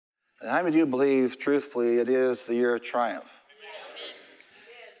And how many of you believe, truthfully, it is the year of triumph?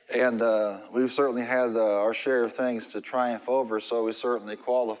 And we've certainly had our share of things to triumph over, so we certainly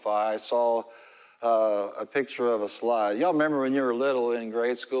qualify. I saw a picture of a slide. Y'all remember when you were little in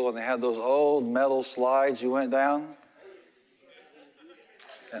grade school and they had those old metal slides you went down?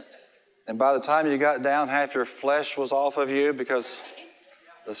 And by the time you got down, half your flesh was off of you because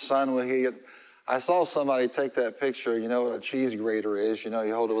the sun would heat. I saw somebody take that picture. You know what a cheese grater is. You know,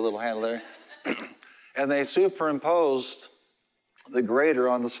 you hold it with a little handle there. And they superimposed the grater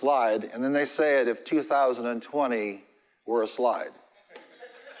on the slide, and then they said if 2020 were a slide.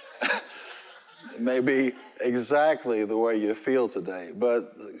 It may be exactly the way you feel today,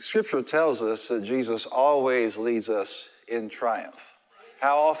 but Scripture tells us that Jesus always leads us in triumph.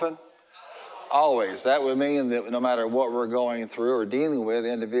 How often? Always. That would mean that no matter what we're going through or dealing with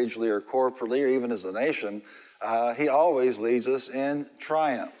individually or corporately or even as a nation, he always leads us in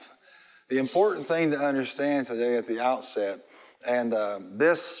triumph. The important thing to understand today at the outset, and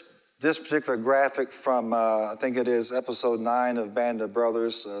this particular graphic from, I think it is episode 9 of Band of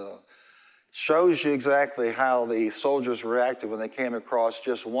Brothers, shows you exactly how the soldiers reacted when they came across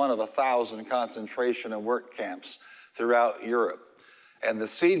just one of 1,000 concentration and work camps throughout Europe. And the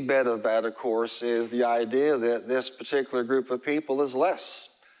seedbed of that, of course, is the idea that this particular group of people is less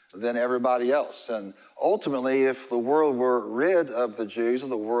than everybody else. And ultimately, if the world were rid of the Jews,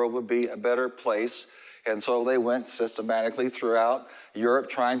 the world would be a better place. And so they went systematically throughout Europe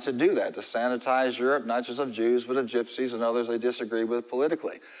trying to do that, to sanitize Europe, not just of Jews, but of gypsies and others they disagreed with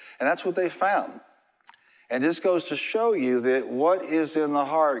politically. And that's what they found. And this goes to show you that what is in the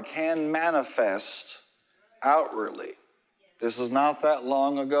heart can manifest outwardly. This is not that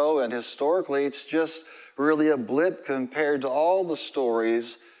long ago, and historically it's just really a blip compared to all the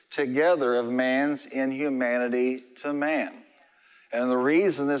stories together of man's inhumanity to man. And the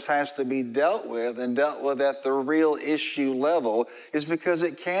reason this has to be dealt with and dealt with at the real issue level is because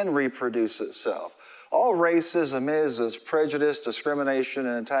it can reproduce itself. All racism is prejudice, discrimination,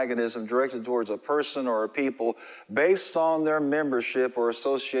 and antagonism directed towards a person or a people based on their membership or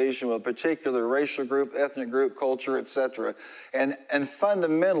association with a particular racial group, ethnic group, culture, etc. And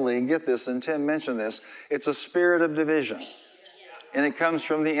fundamentally, and get this, and Tim mentioned this, it's a spirit of division. And it comes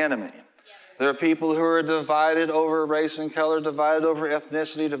from the enemy. There are people who are divided over race and color, divided over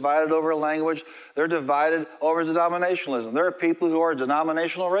ethnicity, divided over language. They're divided over denominationalism. There are people who are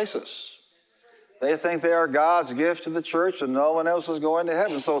denominational racists. They think they are God's gift to the church and no one else is going to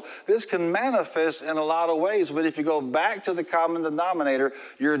heaven. So this can manifest in a lot of ways, but if you go back to the common denominator,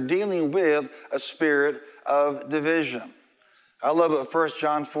 you're dealing with a spirit of division. I love what 1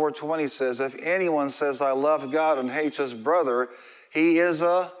 John 4:20 says. If anyone says, I love God and hates his brother, he is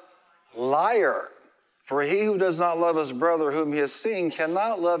a liar. For he who does not love his brother whom he has seen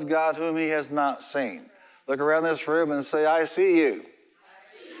cannot love God whom he has not seen. Look around this room and say, I see you.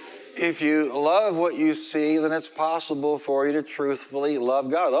 If you love what you see, then it's possible for you to truthfully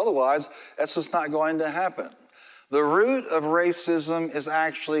love God. Otherwise, that's just not going to happen. The root of racism is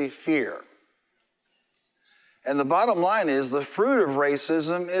actually fear. And the bottom line is the fruit of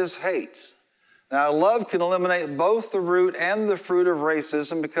racism is hate. Now, love can eliminate both the root and the fruit of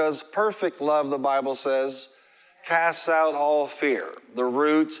racism because perfect love, the Bible says, casts out all fear, the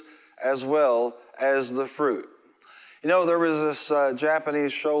root as well as the fruit. You know, there was this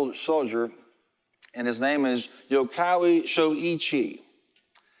Japanese soldier, and his name is Yokawa Shoichi.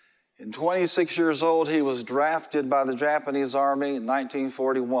 At 26 years old, he was drafted by the Japanese Army in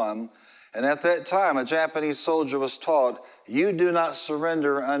 1941. And at that time, a Japanese soldier was taught, you do not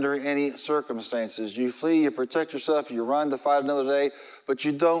surrender under any circumstances. You flee, you protect yourself, you run to fight another day, but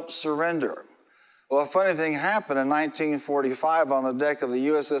you don't surrender. Well, a funny thing happened in 1945 on the deck of the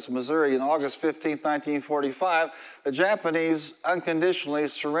USS Missouri. On August 15, 1945, the Japanese unconditionally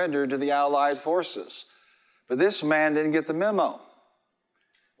surrendered to the Allied forces. But this man didn't get the memo.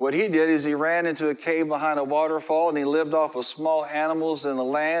 What he did is he ran into a cave behind a waterfall and he lived off of small animals in the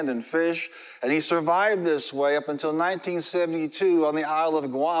land and fish. And he survived this way up until 1972 on the Isle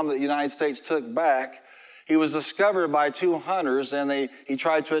of Guam that the United States took back. He was discovered by 2 hunters and he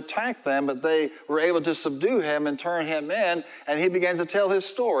tried to attack them, but they were able to subdue him and turn him in. And he began to tell his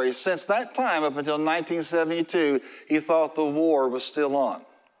story. Since that time up until 1972, he thought the war was still on.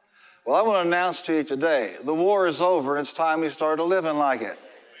 Well, I want to announce to you today, the war is over and it's time we started living like it.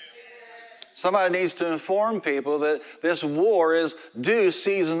 Somebody needs to inform people that this war is due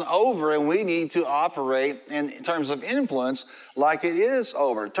season over and we need to operate in terms of influence like it is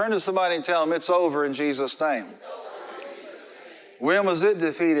over. Turn to somebody and tell them it's over in Jesus' name. When was it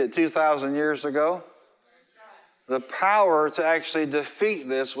defeated? 2,000 years ago? The power to actually defeat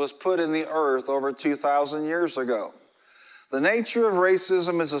this was put in the earth over 2,000 years ago. The nature of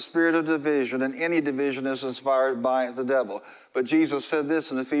racism is a spirit of division, and any division is inspired by the devil. But Jesus said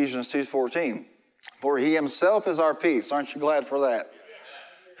this in Ephesians 2:14, "For he himself is our peace." Aren't you glad for that?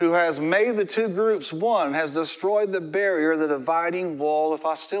 "Who has made the two groups one, has destroyed the barrier, the dividing wall of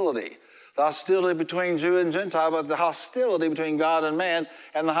hostility." The hostility between Jew and Gentile, but the hostility between God and man,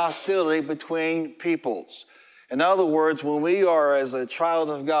 and the hostility between peoples. In other words, when we are, as a child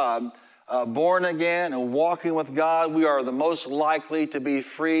of God, born again and walking with God, we are the most likely to be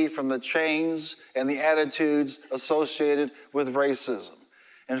free from the chains and the attitudes associated with racism.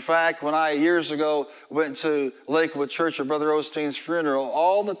 In fact, when I years ago went to Lakewood Church at Brother Osteen's funeral,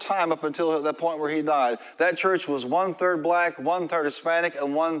 all the time up until that point where he died, that church was 1/3 black, 1/3 Hispanic,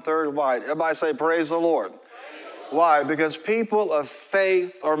 and 1/3 white. Everybody say, praise the Lord. Why? Because people of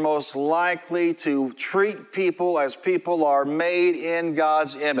faith are most likely to treat people as people are made in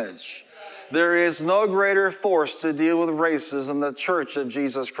God's image. There is no greater force to deal with racism than the Church of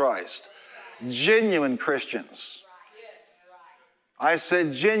Jesus Christ. Genuine Christians. I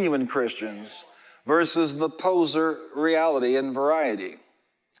said genuine Christians versus the poser reality and variety.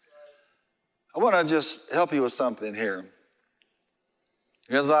 I want to just help you with something here.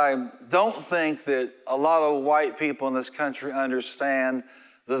 Because I don't think that a lot of white people in this country understand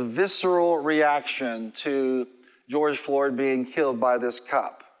the visceral reaction to George Floyd being killed by this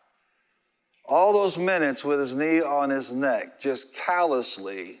cop. All those minutes with his knee on his neck, just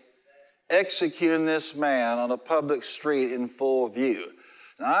callously executing this man on a public street in full view.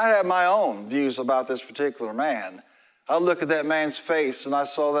 Now, I have my own views about this particular man. I look at that man's face and I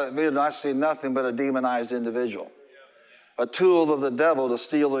saw that video and I see nothing but a demonized individual. A tool of the devil to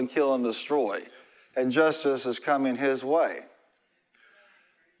steal and kill and destroy. And justice is coming his way.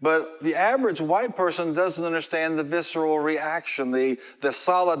 But the average white person doesn't understand the visceral reaction, the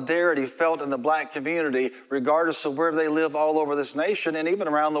solidarity felt in the black community, regardless of where they live all over this nation and even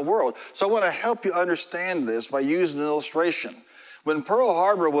around the world. So I want to help you understand this by using an illustration. When Pearl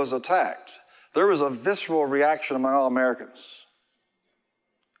Harbor was attacked, there was a visceral reaction among all Americans.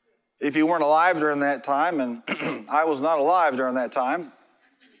 If you weren't alive during that time, and I was not alive during that time,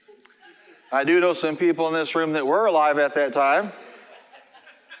 I do know some people in this room that were alive at that time.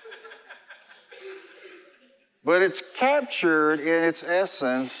 But it's captured in its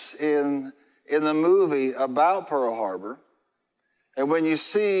essence in the movie about Pearl Harbor. And when you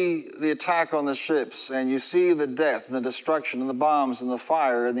see the attack on the ships and you see the death and the destruction and the bombs and the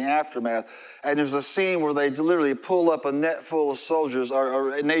fire and the aftermath, and there's a scene where they literally pull up a net full of soldiers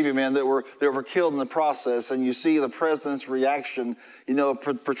or Navy men that were killed in the process, and you see the president's reaction,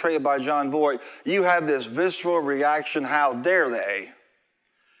 portrayed by John Voight, you have this visceral reaction, how dare they?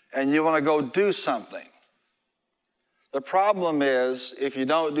 And you want to go do something. The problem is, if you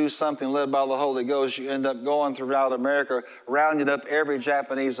don't do something led by the Holy Ghost, you end up going throughout America, rounding up every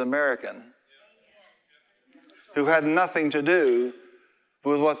Japanese American who had nothing to do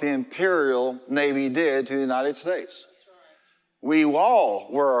with what the Imperial Navy did to the United States. We all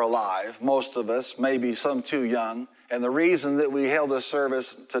were alive, most of us, maybe some too young, and the reason that we held this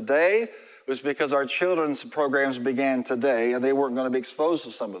service today was because our children's programs began today, and they weren't going to be exposed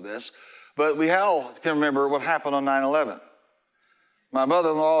to some of this. But we all can remember what happened on 9/11. My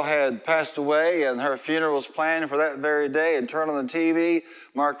mother-in-law had passed away, and her funeral was planned for that very day, and turned on the TV,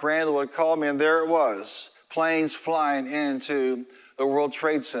 Mark Randall would call me, and there it was, planes flying into the World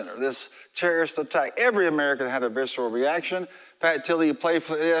Trade Center, this terrorist attack. Every American had a visceral reaction. Pat Tilley, who played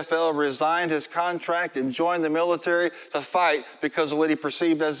for the NFL, resigned his contract and joined the military to fight because of what he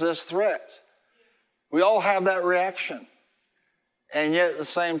perceived as this threat. We all have that reaction. And yet at the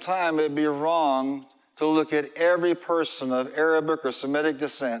same time, it'd be wrong to look at every person of Arabic or Semitic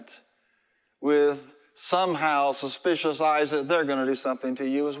descent with somehow suspicious eyes that they're going to do something to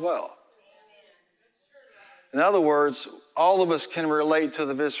you as well. In other words, all of us can relate to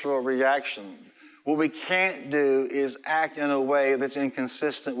the visceral reaction. What we can't do is act in a way that's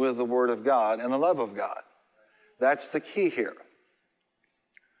inconsistent with the Word of God and the love of God. That's the key here.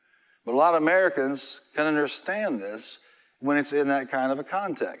 But a lot of Americans can understand this when it's in that kind of a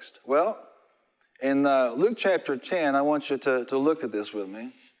context. Well, in Luke chapter 10, I want you to look at this with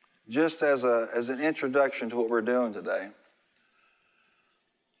me, just as an introduction to what we're doing today.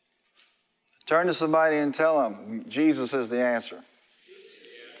 Turn to somebody and tell them, Jesus is the answer.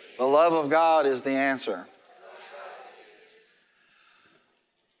 The love of God is the answer.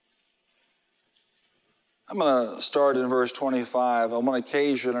 I'm going to start in verse 25. On one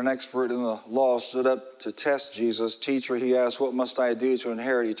occasion, an expert in the law stood up to test Jesus. Teacher, he asked, what must I do to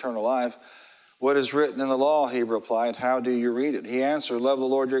inherit eternal life? What is written in the law, he replied. How do you read it? He answered, love the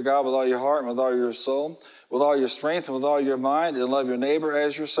Lord your God with all your heart and with all your soul, with all your strength and with all your mind, and love your neighbor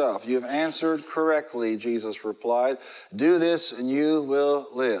as yourself. You have answered correctly, Jesus replied. Do this and you will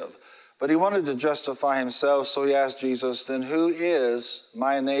live. But he wanted to justify himself, so he asked Jesus, then who is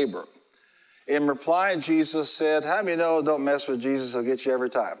my neighbor? In reply, Jesus said, how many know don't mess with Jesus, he'll get you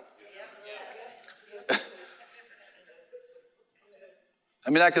every time? I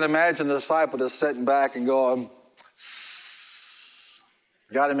mean, I can imagine the disciple just sitting back and going,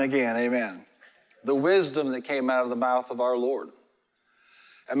 got him again, amen. The wisdom that came out of the mouth of our Lord.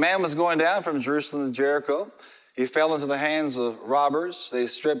 A man was going down from Jerusalem to Jericho. He fell into the hands of robbers. They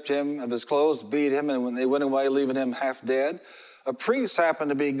stripped him of his clothes, beat him, and when they went away, leaving him half dead. A priest happened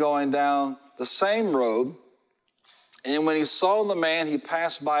to be going down the same road, and when he saw the man, he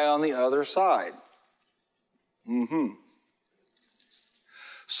passed by on the other side.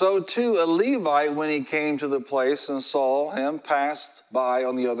 So too a Levite, when he came to the place and saw him, passed by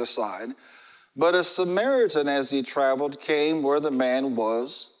on the other side. But a Samaritan, as he traveled, came where the man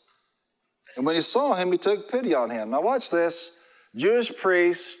was. And when he saw him, he took pity on him. Now watch this. Jewish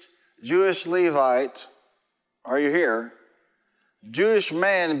priest, Jewish Levite, are you here? Jewish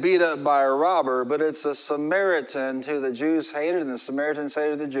man beat up by a robber, but it's a Samaritan who the Jews hated and the Samaritans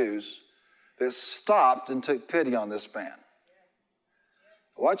hated the Jews that stopped and took pity on this man.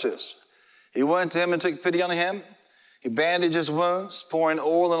 Watch this. He went to him and took pity on him. He bandaged his wounds, pouring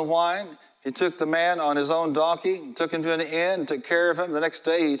oil and wine. He took the man on his own donkey, took him to an inn, and took care of him. The next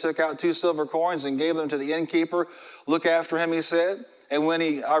day he took out 2 silver coins and gave them to the innkeeper. Look after him, he said, and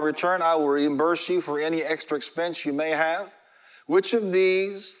when I return, I will reimburse you for any extra expense you may have. Which of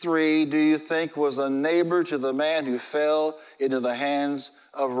these 3 do you think was a neighbor to the man who fell into the hands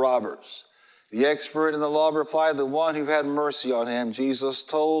of robbers? The expert in the law replied, the one who had mercy on him. Jesus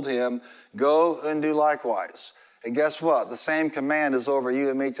told him, go and do likewise. And guess what? The same command is over you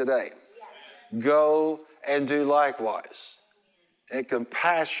and me today. Go and do likewise. And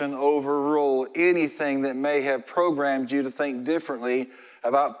compassion overrule anything that may have programmed you to think differently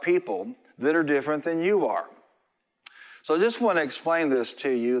about people that are different than you are. So I just want to explain this to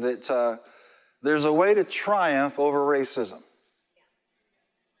you, that there's a way to triumph over racism.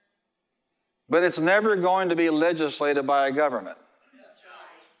 But it's never going to be legislated by a government.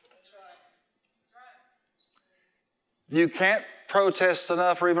 You can't protest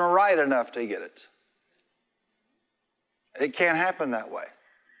enough or even write enough to get it. It can't happen that way.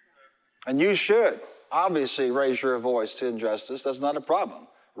 And you should obviously raise your voice to injustice. That's not a problem.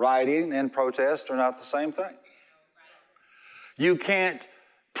 Writing and protest are not the same thing. You can't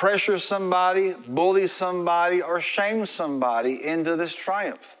pressure somebody, bully somebody, or shame somebody into this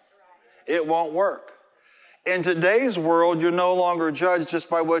triumph. It won't work. In today's world, you're no longer judged just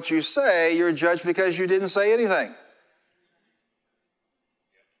by what you say. You're judged because you didn't say anything.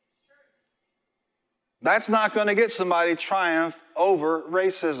 That's not going to get somebody triumph over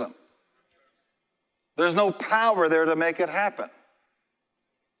racism. There's no power there to make it happen,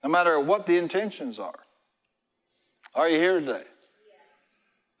 no matter what the intentions are. Are you here today?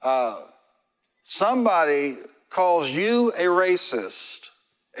 Somebody calls you a racist,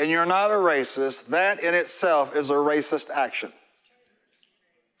 and you're not a racist. That in itself is a racist action.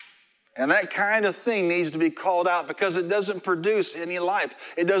 And that kind of thing needs to be called out, because it doesn't produce any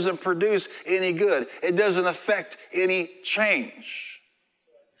life. It doesn't produce any good. It doesn't affect any change.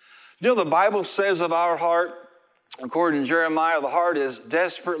 You know, the Bible says of our heart, according to Jeremiah, the heart is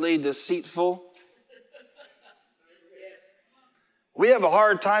desperately deceitful. We have a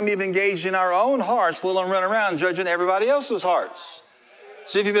hard time even engaging our own hearts, let alone run around judging everybody else's hearts.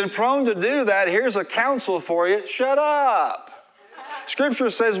 So if you've been prone to do that, here's a counsel for you. Shut up. Scripture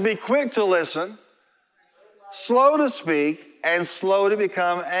says, be quick to listen, slow to speak, and slow to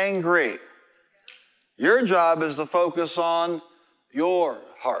become angry. Your job is to focus on your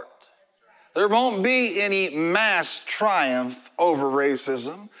heart. There won't be any mass triumph over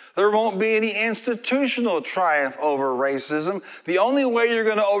racism. There won't be any institutional triumph over racism. The only way you're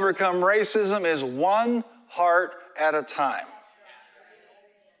going to overcome racism is one heart at a time.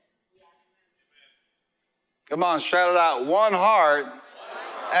 Come on, shout it out. One heart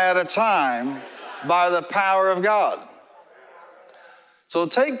at a time by the power of God. So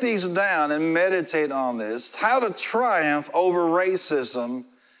take these down and meditate on this. How to triumph over racism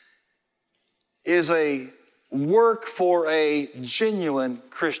is a work for a genuine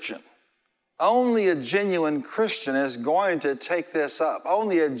Christian. Only a genuine Christian is going to take this up.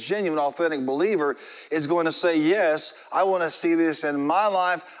 Only a genuine, authentic believer is going to say, yes, I want to see this in my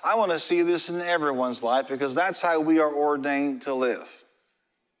life. I want to see this in everyone's life, because that's how we are ordained to live.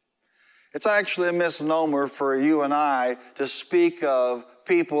 It's actually a misnomer for you and I to speak of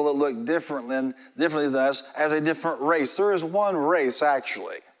people that look differently than us as a different race. There is one race,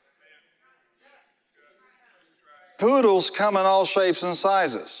 actually. Poodles come in all shapes and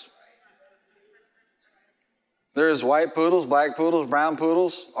sizes. There's white poodles, black poodles, brown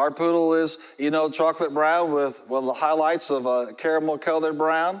poodles. Our poodle is, chocolate brown with the highlights of a caramel-colored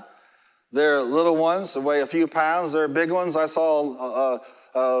brown. There are little ones that weigh a few pounds. There are big ones. I saw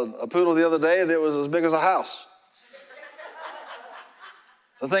a poodle the other day that was as big as a house.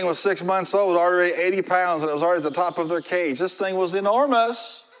 The thing was 6 months old, already 80 pounds, and it was already at the top of their cage. This thing was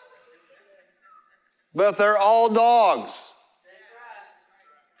enormous. But they're all dogs.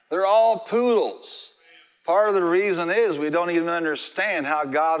 They're all poodles. Part of the reason is we don't even understand how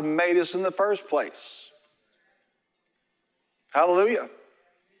God made us in the first place. Hallelujah.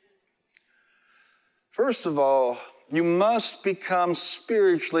 First of all, you must become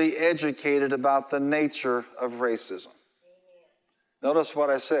spiritually educated about the nature of racism. Notice what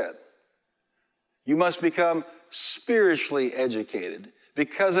I said. You must become spiritually educated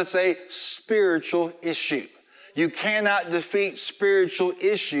because it's a spiritual issue. You cannot defeat spiritual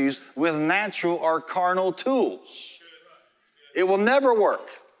issues with natural or carnal tools. It will never work.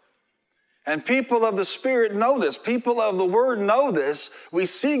 And people of the Spirit know this. People of the Word know this. We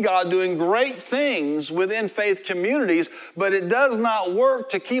see God doing great things within faith communities, but it does not work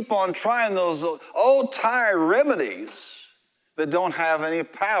to keep on trying those old tired remedies that don't have any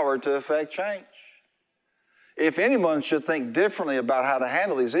power to effect change. If anyone should think differently about how to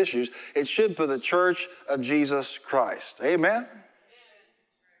handle these issues, it should be the Church of Jesus Christ. Amen?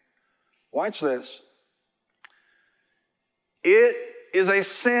 Watch this. It is a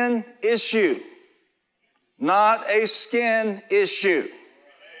sin issue, not a skin issue.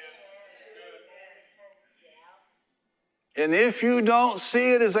 And if you don't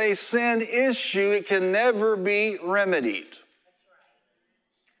see it as a sin issue, it can never be remedied.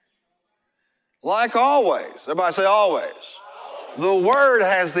 Like always. Everybody say always. The Word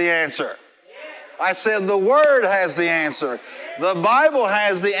has the answer. I said the Word has the answer. The Bible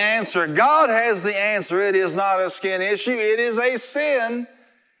has the answer. God has the answer. It is not a skin issue. It is a sin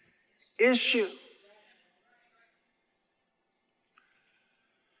issue.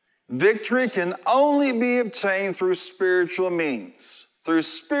 Victory can only be obtained through spiritual means, through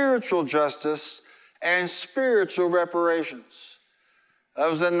spiritual justice and spiritual reparations. I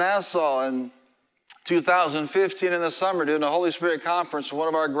was in Nassau in 2015 in the summer doing a Holy Spirit conference. One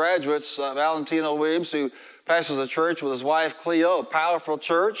of our graduates, Valentino Williams, who pastors a church with his wife Cleo, a powerful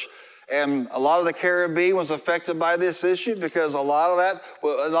church. And a lot of the Caribbean was affected by this issue because a lot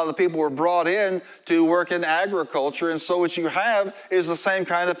of the people were brought in to work in agriculture. And so what you have is the same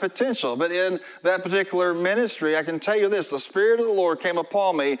kind of potential. But in that particular ministry, I can tell you this, the Spirit of the Lord came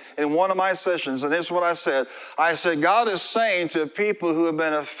upon me in one of my sessions, and this is what I said. I said, God is saying to people who have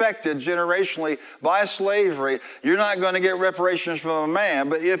been affected generationally by slavery, you're not going to get reparations from a man,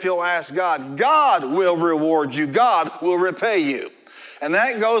 but if you'll ask God, God will reward you. God will repay you. And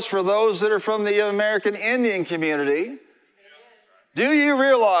that goes for those that are from the American Indian community. Do you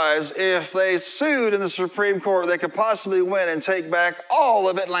realize if they sued in the Supreme Court, they could possibly win and take back all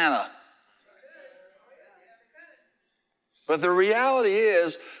of Atlanta? But the reality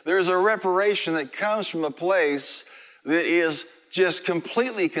is there's a reparation that comes from a place that is just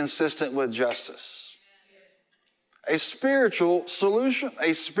completely consistent with justice. A spiritual solution,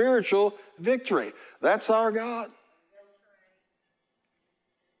 a spiritual victory. That's our God.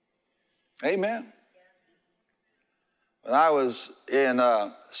 Amen. When I was in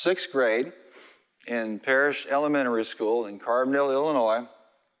 6th grade in Parish Elementary School in Carbondale, Illinois,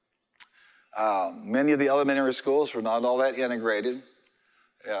 many of the elementary schools were not all that integrated.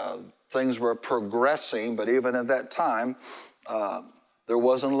 Things were progressing, but even at that time, there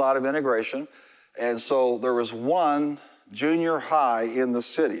wasn't a lot of integration. And so there was one junior high in the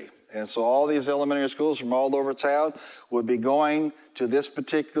city. And so all these elementary schools from all over town would be going to this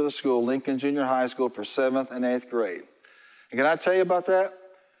particular school, Lincoln Junior High School, for 7th and 8th grade. And can I tell you about that?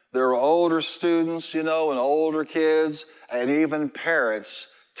 There were older students, and older kids, and even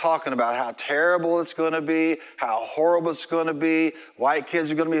parents talking about how terrible it's going to be, how horrible it's going to be. White kids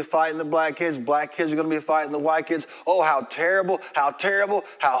are going to be fighting the black kids. Black kids are going to be fighting the white kids. Oh, how terrible,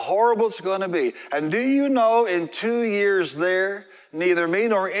 how horrible it's going to be. And do you know, in 2 years there, neither me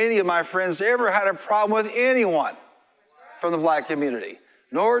nor any of my friends ever had a problem with anyone from the black community,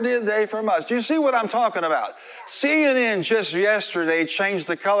 nor did they from us. Do you see what I'm talking about? CNN just yesterday changed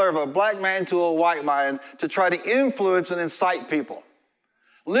the color of a black man to a white man to try to influence and incite people.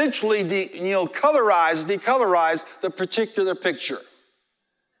 Literally, decolorize the particular picture.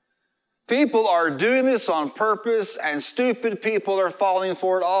 People are doing this on purpose, and stupid people are falling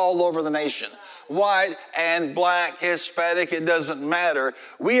for it all over the nation. White and black, Hispanic, it doesn't matter.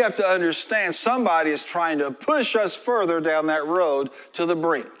 We have to understand somebody is trying to push us further down that road to the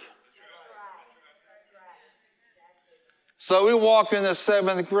brink. So we walk in the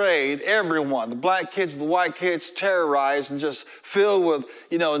 7th grade, everyone, the black kids, the white kids, terrorized and just filled with,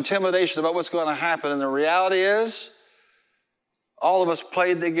 intimidation about what's going to happen. And the reality is, all of us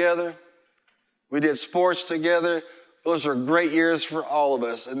played together. We did sports together. Those are great years for all of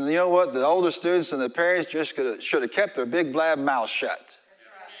us. And you know what? The older students and the parents just should have kept their big blab mouth shut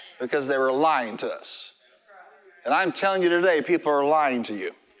because they were lying to us. And I'm telling you today, people are lying to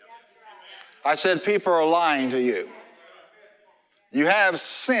you. I said people are lying to you. You have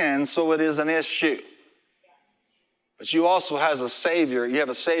sin, so it is an issue. But you also have a Savior. You have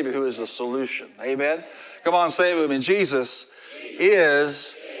a Savior who is a solution. Amen? Come on, say it with me. Jesus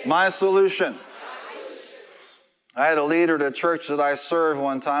is my solution. I had a leader at a church that I served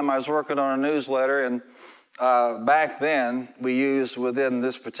one time. I was working on a newsletter, and back then we used within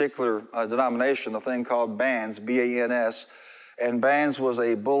this particular denomination a thing called BANS, B-A-N-S. And BANS was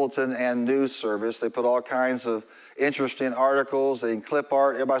a bulletin and news service. They put all kinds of interesting articles and clip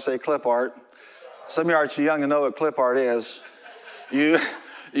art. Everybody say clip art. Some of you are too young to know what clip art is. You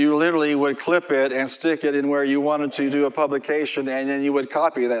literally would clip it and stick it in where you wanted to do a publication, and then you would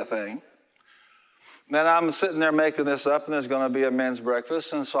copy that thing. Then I'm sitting there making this up, and there's going to be a men's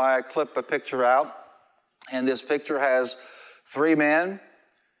breakfast, and so I clip a picture out, and this picture has 3 men,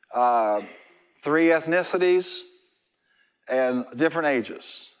 3 ethnicities, and different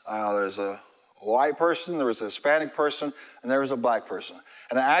ages. There's a white person, there was a Hispanic person, and there was a black person.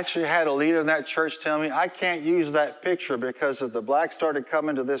 And I actually had a leader in that church tell me, I can't use that picture because if the blacks started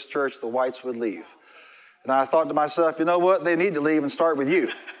coming to this church, the whites would leave. And I thought to myself, you know what? They need to leave and start with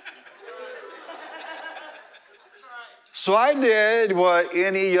you. So I did what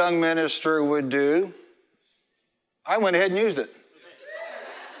any young minister would do. I went ahead and used it.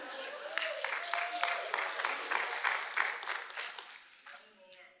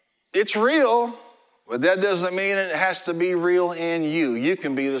 It's real, but that doesn't mean it has to be real in you. You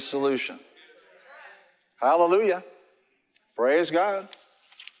can be the solution. Hallelujah. Praise God.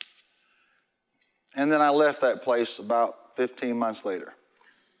 And then I left that place about 15 months later.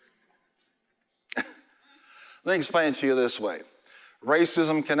 Let me explain it to you this way.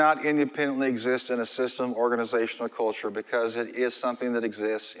 Racism cannot independently exist in a system, organization, or culture because it is something that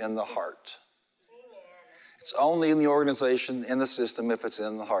exists in the heart. It's only in the organization, in the system, if it's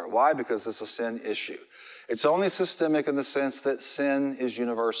in the heart. Why? Because it's a sin issue. It's only systemic in the sense that sin is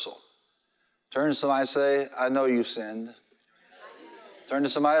universal. Turn to somebody and say, I know you've sinned. Turn to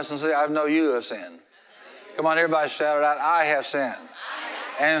somebody else and say, I know you have sinned. Come on, everybody shout it out. I have sinned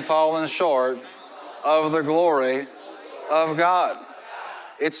and fallen short of the glory of God.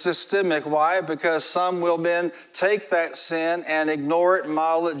 It's systemic. Why? Because some will then take that sin and ignore it,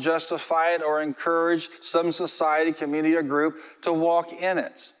 model it, justify it, or encourage some society, community, or group to walk in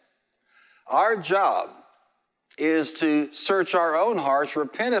it. Our job is to search our own hearts,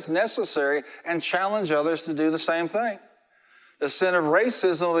 repent if necessary, and challenge others to do the same thing. The sin of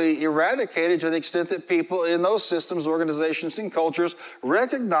racism will be eradicated to the extent that people in those systems, organizations, and cultures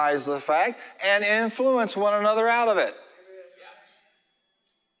recognize the fact and influence one another out of it.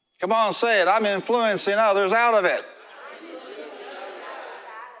 Come on, say it. I'm influencing others out of it.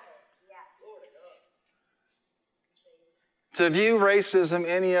 To view racism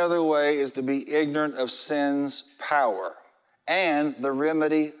any other way is to be ignorant of sin's power and the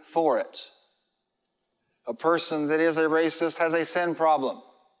remedy for it. A person that is a racist has a sin problem.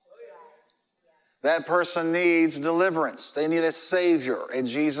 That person needs deliverance. They need a Savior, and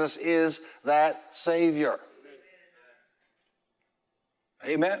Jesus is that Savior.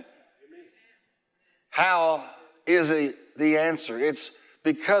 Amen? How is the answer? It's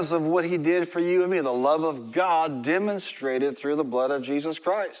because of what He did for you and me, the love of God demonstrated through the blood of Jesus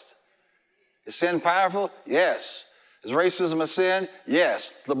Christ. Is sin powerful? Yes. Is racism a sin?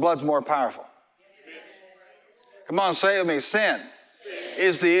 Yes. The blood's more powerful. Come on, say it with me. Sin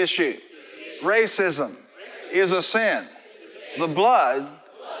is the issue. Racism is a sin. The blood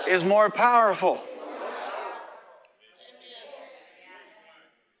is more powerful.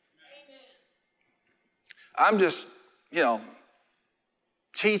 I'm just,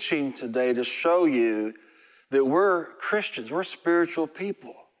 teaching today to show you that we're Christians, we're spiritual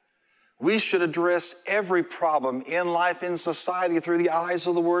people. We should address every problem in life, in society, through the eyes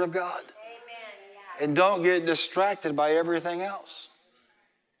of the Word of God. And don't get distracted by everything else.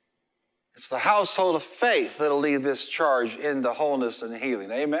 It's the household of faith that'll lead this charge into wholeness and healing.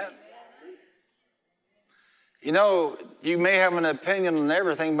 Amen? You know, you may have an opinion on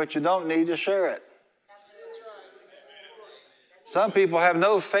everything, but you don't need to share it. Some people have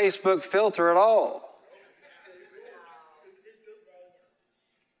no Facebook filter at all.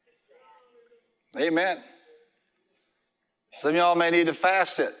 Amen. Some of y'all may need to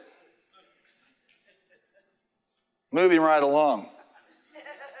fast it. Moving right along.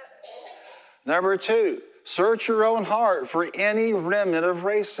 Number 2, search your own heart for any remnant of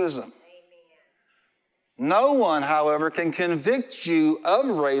racism. No one, however, can convict you of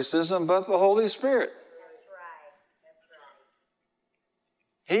racism but the Holy Spirit. That's right. That's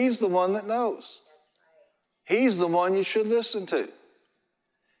right. He's the one that knows. That's right. He's the one you should listen to.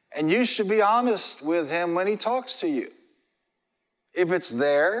 And you should be honest with him when he talks to you. If it's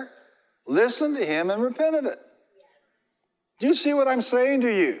there, listen to him and repent of it. Do you see what I'm saying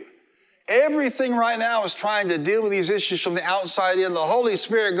to you? Everything right now is trying to deal with these issues from the outside in. The Holy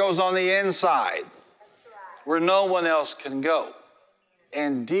Spirit goes on the inside, where no one else can go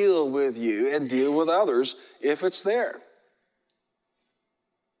and deal with you and deal with others if it's there.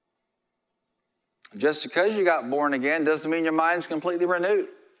 Just because you got born again doesn't mean your mind's completely renewed.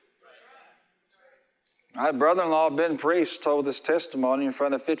 My brother-in-law, Ben Priest, told this testimony in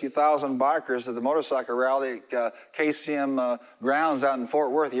front of 50,000 bikers at the motorcycle rally at KCM grounds out in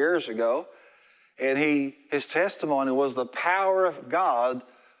Fort Worth years ago. And his testimony was the power of God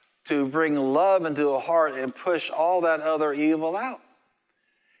to bring love into a heart and push all that other evil out.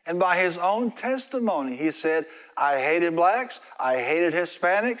 And by his own testimony, he said, I hated blacks, I hated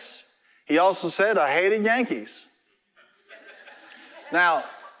Hispanics. He also said, I hated Yankees. Now,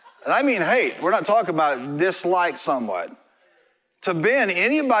 and I mean hate. We're not talking about dislike somewhat. To Ben,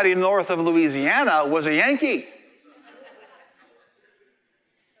 anybody north of Louisiana was a Yankee.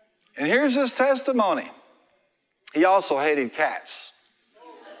 And here's his testimony. He also hated cats.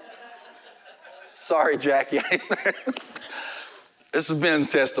 Sorry, Jackie. This is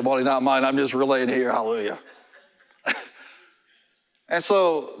Ben's testimony, not mine. I'm just relaying here. Hallelujah. And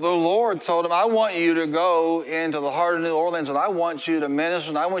so the Lord told him, I want you to go into the heart of New Orleans, and I want you to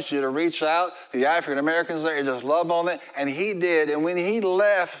minister, and I want you to reach out to the African Americans there and just love on them. And he did. And when he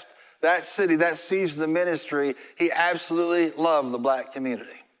left that city, that season of ministry, he absolutely loved the black community.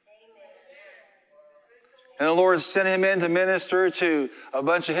 And the Lord sent him in to minister to a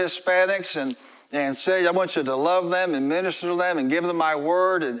bunch of Hispanics and say, I want you to love them and minister to them and give them my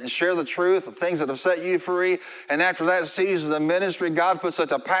word and share the truth of things that have set you free. And after that season of ministry, God put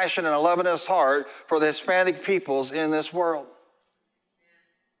such a passion and a love in his heart for the Hispanic peoples in this world.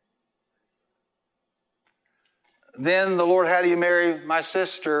 Then the Lord had you marry my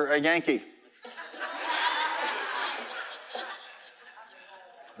sister, a Yankee.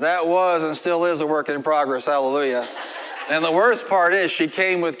 That was and still is a work in progress, hallelujah. And the worst part is she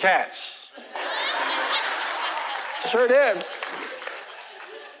came with cats. Sure did.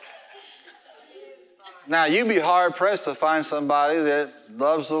 Now, you'd be hard-pressed to find somebody that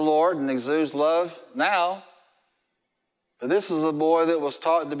loves the Lord and exudes love now. But this is a boy that was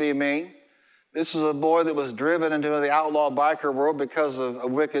taught to be mean. This is a boy that was driven into the outlaw biker world because of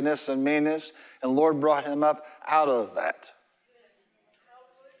wickedness and meanness, and the Lord brought him up out of that.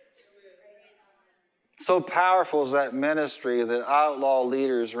 So powerful is that ministry that outlaw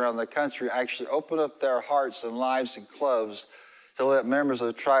leaders around the country actually open up their hearts and lives and clubs to let members of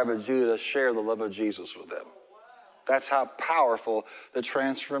the tribe of Judah share the love of Jesus with them. That's how powerful the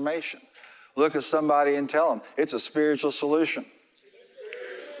transformation. Look at somebody and tell them, it's a spiritual solution.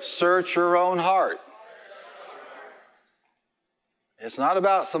 Search your own heart. It's not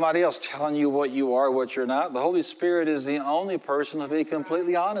about somebody else telling you what you are, what you're not. The Holy Spirit is the only person to be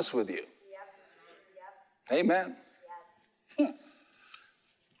completely honest with you. Amen.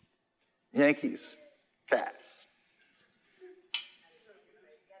 Yankees, cats.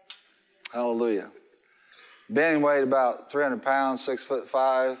 Hallelujah. Ben weighed about 300 pounds,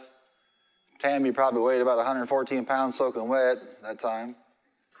 6'5". Tammy probably weighed about 114 pounds soaking wet that time.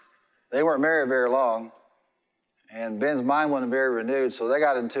 They weren't married very long, and Ben's mind wasn't very renewed, so they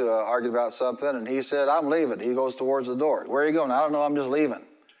got into an argument about something, and he said, I'm leaving. He goes towards the door. Where are you going? I don't know, I'm just leaving.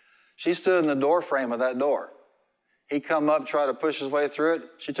 She stood in the door frame of that door. He come up, tried to push his way through it.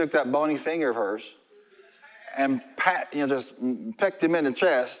 She took that bony finger of hers and just pecked him in the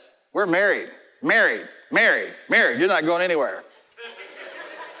chest. We're married, married, married, married. You're not going anywhere.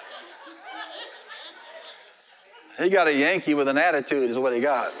 He got a Yankee with an attitude is what he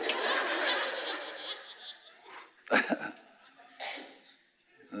got.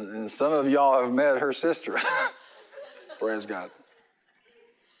 And some of y'all have met her sister. Praise God.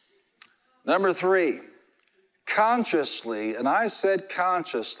 Number 3, consciously, and I said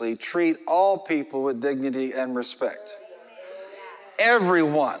consciously, treat all people with dignity and respect.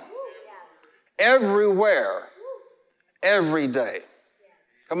 Everyone, everywhere, every day.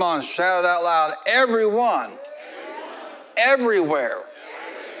 Come on, shout it out loud. Everyone, everywhere,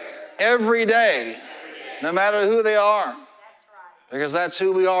 every day, no matter who they are, because that's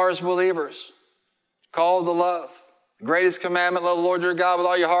who we are as believers. Called to love. The greatest commandment, love the Lord your God with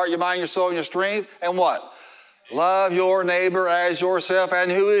all your heart, your mind, your soul, and your strength. And what? Love your neighbor as yourself.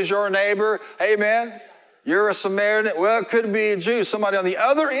 And who is your neighbor? Amen. You're a Samaritan. Well, it could be a Jew, somebody on the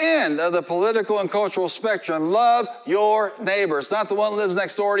other end of the political and cultural spectrum. Love your neighbor. It's not the one that lives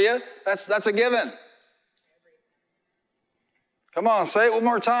next door to you. That's a given. Come on, say it one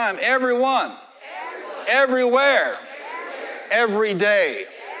more time. Everyone. Everywhere. Every day.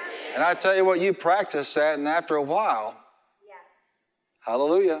 And I tell you what, you practice that, and after a while,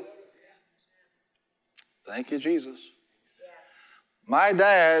 hallelujah. Thank you, Jesus. My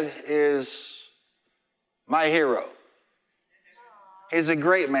dad is my hero. He's a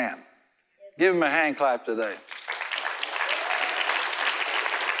great man. Give him a hand clap today.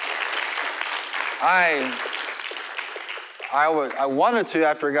 I wanted to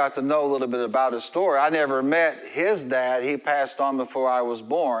after I got to know a little bit about his story. I never met his dad. He passed on before I was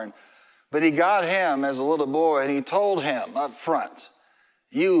born. But he got him as a little boy, and he told him up front,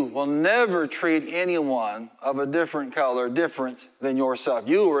 you will never treat anyone of a different color different than yourself.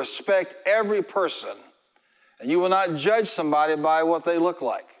 You will respect every person, and you will not judge somebody by what they look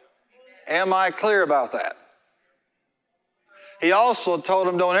like. Am I clear about that? He also told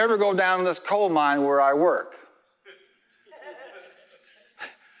him, don't ever go down in this coal mine where I work.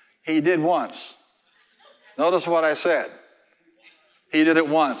 He did once. Notice what I said. He did it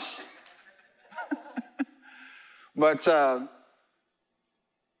once. But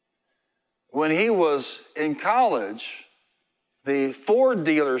when he was in college, the Ford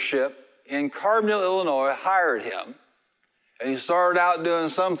dealership in Carbondale, Illinois hired him. And he started out doing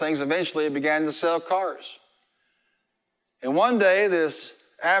some things. Eventually, he began to sell cars. And one day, this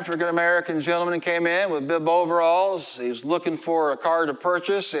African-American gentleman came in with bib overalls. He was looking for a car to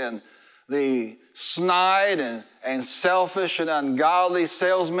purchase, and the snide and selfish and ungodly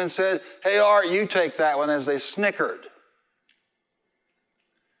salesman said, hey, Art, you take that one, as they snickered.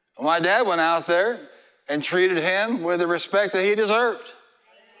 Well, my dad went out there and treated him with the respect that he deserved.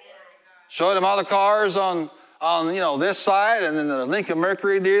 Showed him all the cars on this side, and then the Lincoln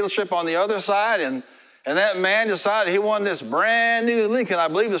Mercury dealership on the other side, and that man decided he wanted this brand new Lincoln, I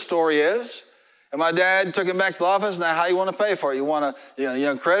believe the story is. And my dad took him back to the office. Now, how you want to pay for it? You want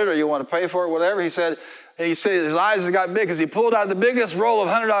to, credit, or you want to pay for it, whatever? He said his eyes got big because he pulled out the biggest roll of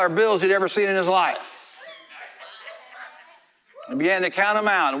 $100 bills he'd ever seen in his life. And began to count them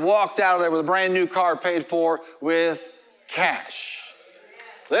out and walked out of there with a brand new car paid for with cash.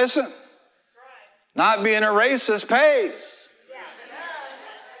 Listen, not being a racist pays.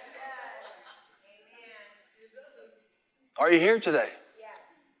 Are you here today?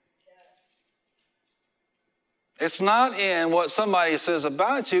 It's not in what somebody says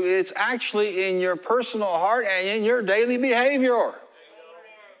about you. It's actually in your personal heart and in your daily behavior.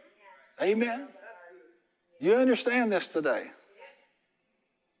 Amen. You understand this today?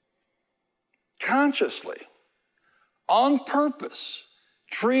 Consciously, on purpose,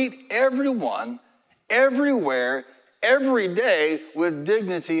 treat everyone, everywhere, every day with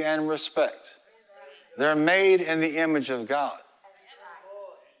dignity and respect. They're made in the image of God.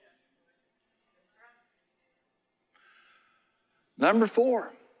 Number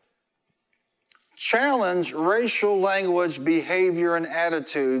 4, challenge racial language, behavior, and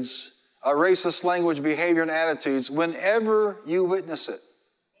attitudes, racist language, behavior, and attitudes whenever you witness it.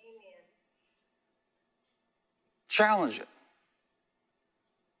 Amen. Challenge it.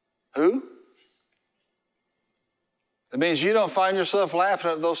 Who? It means you don't find yourself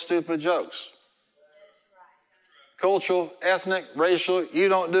laughing at those stupid jokes. Cultural, ethnic, racial, you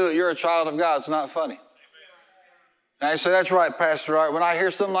don't do it. You're a child of God. It's not funny. Now you say, that's right, Pastor Art. When I hear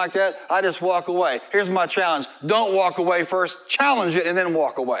something like that, I just walk away. Here's my challenge. Don't walk away first. Challenge it and then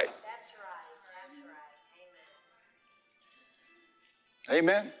walk away. That's right.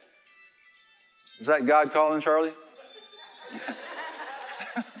 Amen. Is that God calling, Charlie?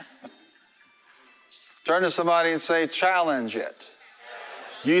 Turn to somebody and say, challenge it.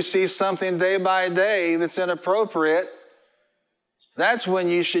 You see something day by day that's inappropriate, that's when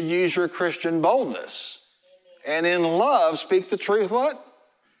you should use your Christian boldness. And in love, speak the truth. What?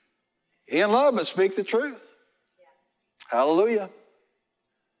 In love, but speak the truth. Yeah. Hallelujah.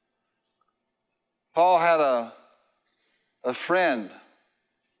 Paul had a friend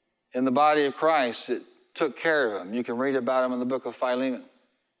in the body of Christ that took care of him. You can read about him in the book of Philemon.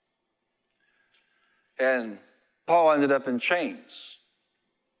 And Paul ended up in chains.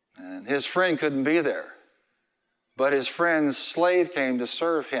 And his friend couldn't be there. But his friend's slave came to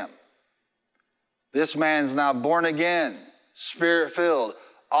serve him. This man's now born again, Spirit-filled,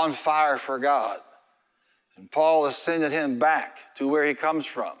 on fire for God. And Paul ascended him back to where he comes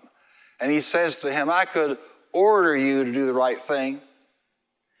from. And he says to him, I could order you to do the right thing,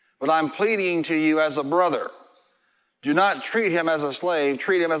 but I'm pleading to you as a brother. Do not treat him as a slave.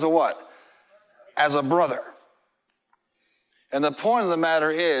 Treat him as a what? As a brother. And the point of the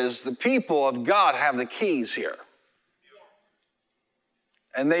matter is, the people of God have the keys here.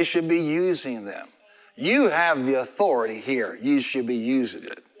 And they should be using them. You have the authority here. You should be using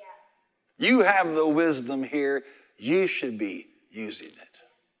it. You have the wisdom here. You should be using it.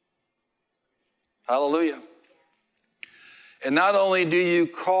 Hallelujah. And not only do you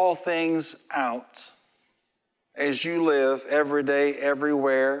call things out as you live every day,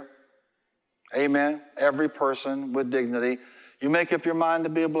 everywhere, amen, every person with dignity, you make up your mind to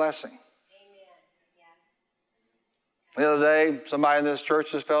be a blessing. The other day, somebody in this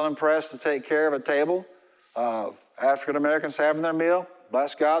church just felt impressed to take care of a table of African Americans having their meal.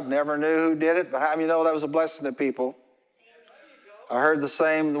 Bless God, never knew who did it, but how many know that was a blessing to people? I heard the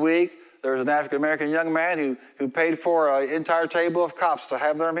same week, there was an African American young man who paid for an entire table of cops to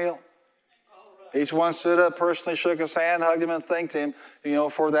have their meal. Each one stood up, personally shook his hand, hugged him, and thanked him,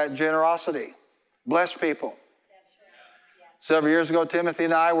 for that generosity. Bless people. Several years ago, Timothy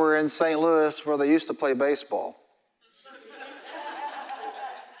and I were in St. Louis where they used to play baseball.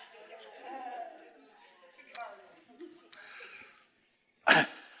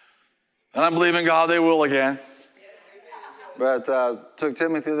 And I'm believing God they will again. But took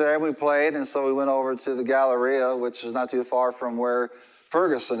Timothy there, we played, and so we went over to the Galleria, which is not too far from where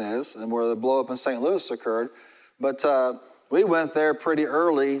Ferguson is and where the blow-up in St. Louis occurred. But we went there pretty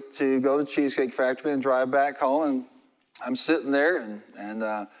early to go to Cheesecake Factory and drive back home. And I'm sitting there,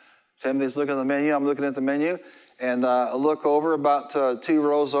 and Timothy's looking at the menu. I'm looking at the menu. And I look over about 2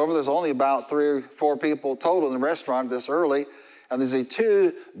 rows over. There's only about 3 or 4 people total in the restaurant this early. And there's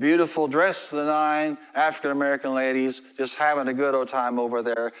 2 beautiful, dressed to the nine African-American ladies just having a good old time over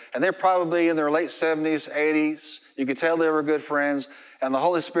there. And they're probably in their late 70s, 80s. You could tell they were good friends. And the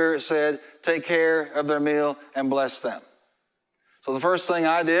Holy Spirit said, take care of their meal and bless them. So the first thing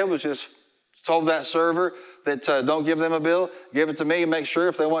I did was just told that server that don't give them a bill, give it to me and make sure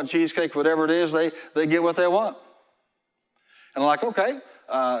if they want cheesecake, whatever it is, they get what they want. And I'm like, okay,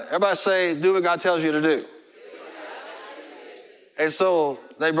 everybody say, do what God tells you to do. And so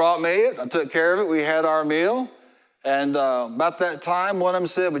they brought me it. I took care of it. We had our meal. And about that time, one of them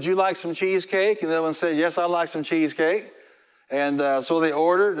said, would you like some cheesecake? And the other one said, yes, I'd like some cheesecake. And so they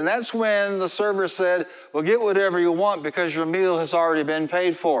ordered. And that's when the server said, well, get whatever you want because your meal has already been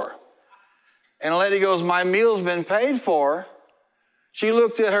paid for. And the lady goes, my meal's been paid for. She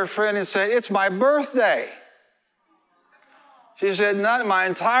looked at her friend and said, it's my birthday. She said, not in my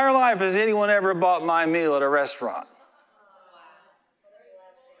entire life has anyone ever bought my meal at a restaurant.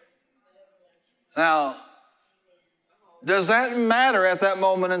 Now, does that matter at that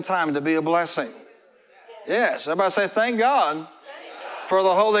moment in time to be a blessing? Yes. Everybody say, thank God for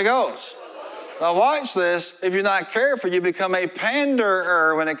the Holy Ghost. Now watch this. If you're not careful, you become a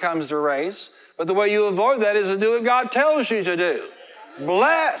panderer when it comes to race. But the way you avoid that is to do what God tells you to do.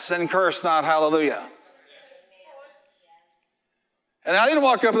 Bless and curse not. Hallelujah. And I didn't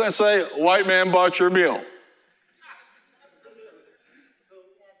walk up there and say, white man bought your meal.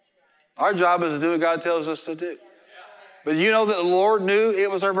 Our job is to do what God tells us to do. But you know that the Lord knew it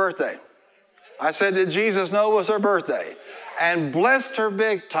was her birthday. I said, did Jesus know it was her birthday? And blessed her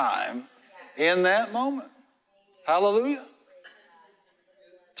big time in that moment. Hallelujah.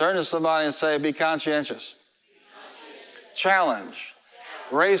 Turn to somebody and say, be conscientious. Challenge.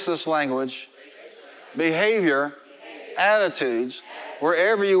 Racist language. Behavior. Attitudes.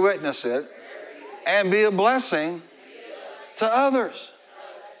 Wherever you witness it. And be a blessing to others.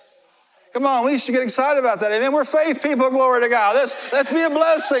 Come on, we should get excited about that. Amen. We're faith people. Glory to God. Let's be a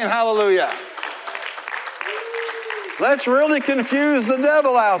blessing. Hallelujah. Let's really confuse the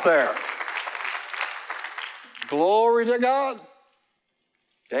devil out there. Glory to God.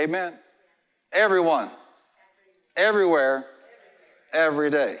 Amen. Everyone, everywhere, every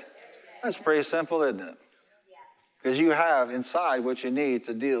day. That's pretty simple, isn't it? Because you have inside what you need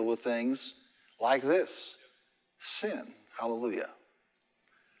to deal with things like this. Sin. Hallelujah.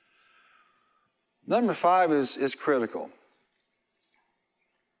 Number 5 is critical.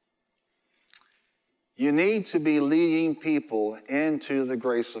 You need to be leading people into the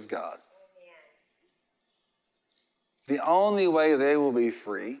grace of God. The only way they will be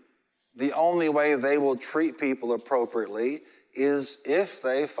free, the only way they will treat people appropriately is if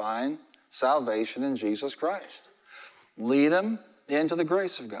they find salvation in Jesus Christ. Lead them into the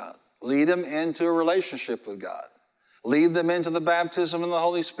grace of God. Lead them into a relationship with God. Lead them into the baptism in the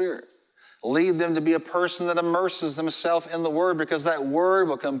Holy Spirit. Lead them to be a person that immerses themselves in the Word, because that Word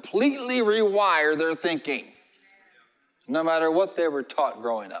will completely rewire their thinking. No matter what they were taught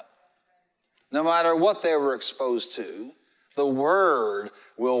growing up, no matter what they were exposed to, the Word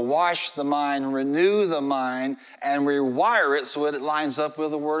will wash the mind, renew the mind, and rewire it so that it lines up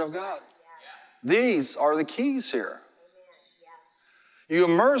with the Word of God. These are the keys here. You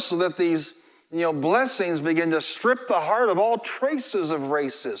immerse so that these blessings begin to strip the heart of all traces of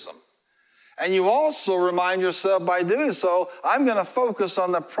racism. And you also remind yourself, by doing so, I'm going to focus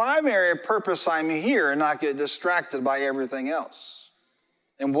on the primary purpose I'm here and not get distracted by everything else.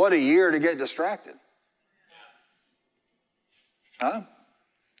 And what a year to get distracted. Huh?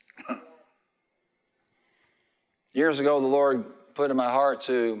 Years ago, the Lord put in my heart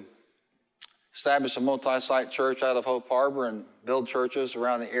to establish a multi-site church out of Hope Harbor and build churches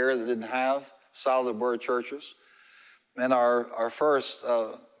around the area that didn't have solid word churches. And our first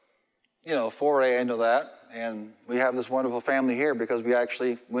foray into that, and we have this wonderful family here because we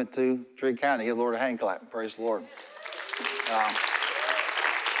actually went to Trigg County. Give the Lord a hand clap. Praise the Lord.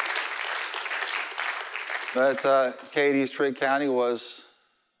 But Katie's Trigg County was,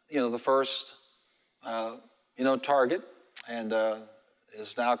 the first, target, and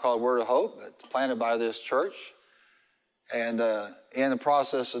is now called Word of Hope. It's planted by this church. And in the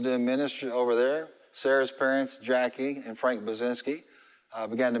process of doing ministry over there, Sarah's parents, Jackie and Frank Bazinski,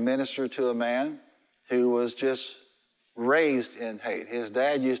 began to minister to a man who was just raised in hate. His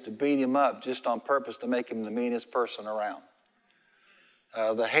dad used to beat him up just on purpose to make him the meanest person around.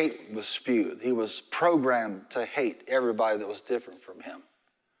 The hate was spewed. He was programmed to hate everybody that was different from him.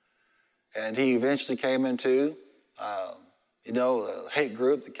 And he eventually came into, the hate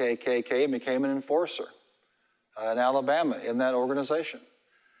group, the KKK, and became an enforcer in Alabama in that organization.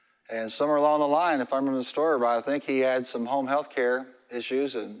 And somewhere along the line, if I remember the story right, I think he had some home health care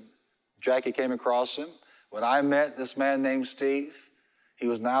issues, and Jackie came across him. When I met this man named Steve, he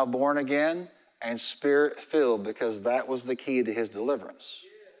was now born again and Spirit-filled, because that was the key to his deliverance.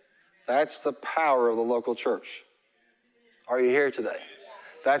 That's the power of the local church. Are you here today?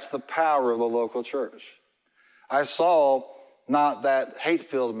 That's the power of the local church. I saw not that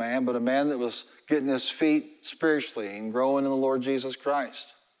hate-filled man, but a man that was getting his feet spiritually and growing in the Lord Jesus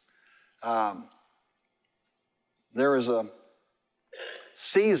Christ. There was a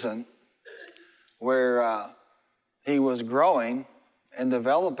season where he was growing and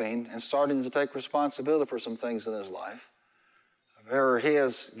developing and starting to take responsibility for some things in his life. Where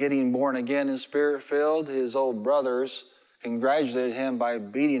his getting born again and Spirit-filled, his old brothers congratulated him by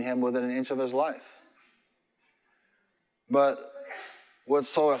beating him within an inch of his life. But what's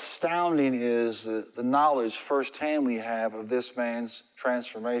so astounding is the knowledge firsthand we have of this man's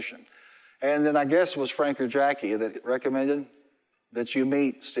transformation. And then I guess it was Frank or Jackie that recommended that you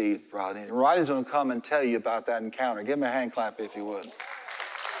meet Steve Rodney. And Rodney's going to come and tell you about that encounter. Give him a hand clap if you would.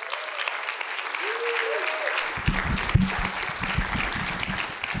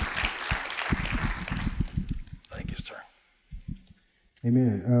 Thank you, sir.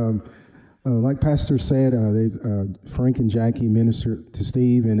 Amen. Like Pastor said, Frank and Jackie ministered to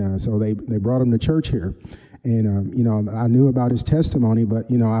Steve, and so they brought him to church here. And, I knew about his testimony,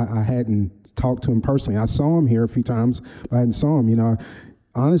 but, I hadn't talked to him personally. I saw him here a few times, but I hadn't saw him.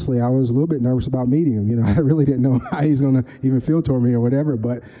 Honestly, I was a little bit nervous about meeting him. I really didn't know how he's going to even feel toward me or whatever.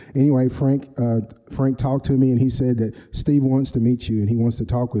 But anyway, Frank talked to me, and he said that Steve wants to meet you, and he wants to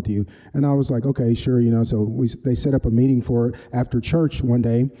talk with you. And I was like, okay, sure, So they set up a meeting for it after church one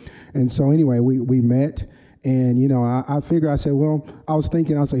day. And so anyway, we met. And, I figured, I said, well, I was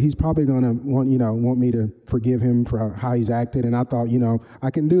thinking, he's probably going to want me to forgive him for how he's acted. And I thought,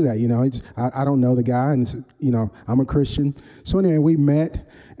 I can do that. I don't know the guy, and, I'm a Christian. So anyway, we met,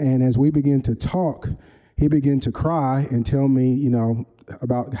 and as we began to talk, he began to cry and tell me,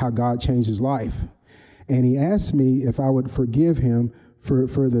 about how God changed his life. And he asked me if I would forgive him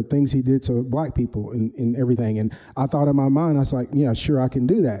for the things he did to black people and everything. And I thought in my mind, I was like, yeah, sure, I can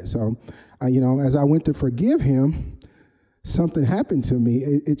do that. So, as I went to forgive him, something happened to me.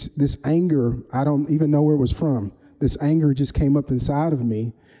 It's this anger. I don't even know where it was from. This anger just came up inside of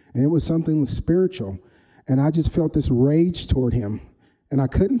me, and it was something spiritual. And I just felt this rage toward him, and I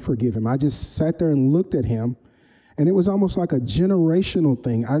couldn't forgive him. I just sat there and looked at him, and it was almost like a generational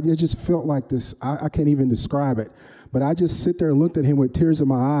thing. It just felt like this. I can't even describe it. But I just sit there and looked at him with tears in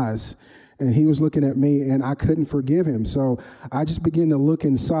my eyes. and he was looking at me, and I couldn't forgive him. So I just began to look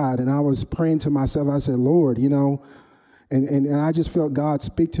inside, and I was praying to myself. I said, Lord, and I just felt God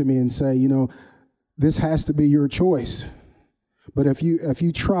speak to me and say, this has to be your choice. But if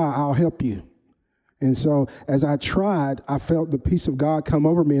you try, I'll help you. And so as I tried, I felt the peace of God come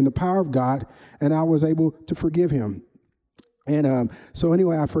over me and the power of God, and I was able to forgive him. And so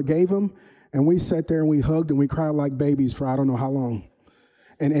anyway, I forgave him, and we sat there and we hugged and we cried like babies for I don't know how long.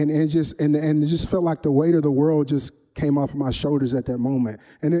 And it just felt like the weight of the world just came off of my shoulders at that moment.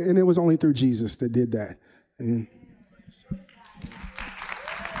 And it was only through Jesus that did that. And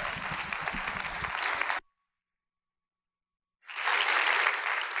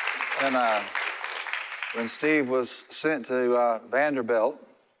when Steve was sent to Vanderbilt,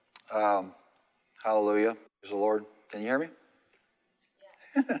 hallelujah, praise the Lord. Can you hear me?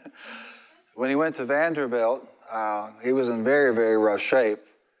 When he went to Vanderbilt, he was in very, very rough shape.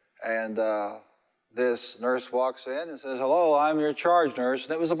 And this nurse walks in and says, hello, I'm your charge nurse.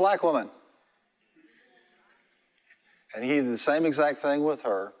 And it was a black woman. And he did the same exact thing with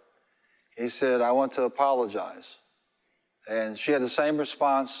her. He said, I want to apologize. And she had the same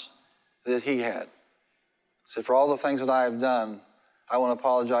response that he had. He said, for all the things that I have done, I want to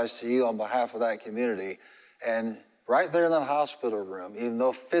apologize to you on behalf of that community. And right there in that hospital room, even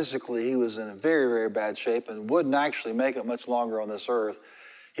though physically he was in very, very bad shape and wouldn't actually make it much longer on this earth,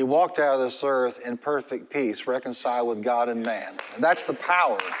 he walked out of this earth in perfect peace, reconciled with God and man. And that's the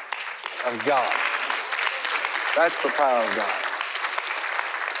power of God. That's the power of God.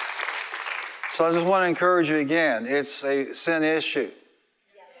 So I just want to encourage you again, it's a sin issue.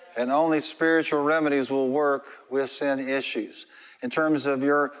 And only spiritual remedies will work with sin issues. In terms of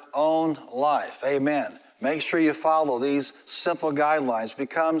your own life, amen. Make sure you follow these simple guidelines.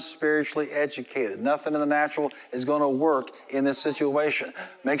 Become spiritually educated. Nothing in the natural is going to work in this situation.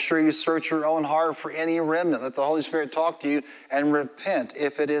 Make sure you search your own heart for any remnant. Let the Holy Spirit talk to you and repent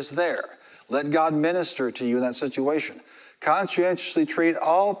if it is there. Let God minister to you in that situation. Conscientiously treat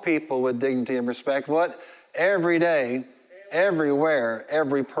all people with dignity and respect. What? Every day, everywhere,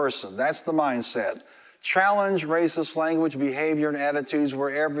 every person. That's the mindset. Challenge racist language, behavior, and attitudes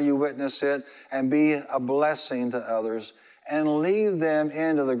wherever you witness it, and be a blessing to others, and lead them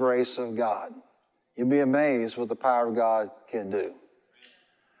into the grace of God. You'll be amazed what the power of God can do.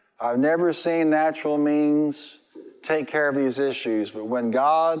 I've never seen natural means take care of these issues, but when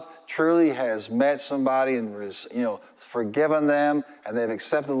God truly has met somebody and forgiven them, and they've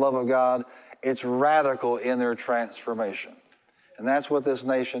accepted the love of God, it's radical in their transformation. And that's what this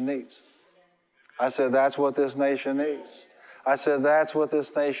nation needs. I said, that's what this nation needs. I said, that's what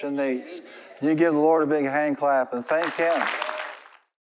this nation needs. Can you give the Lord a big hand clap and thank Him?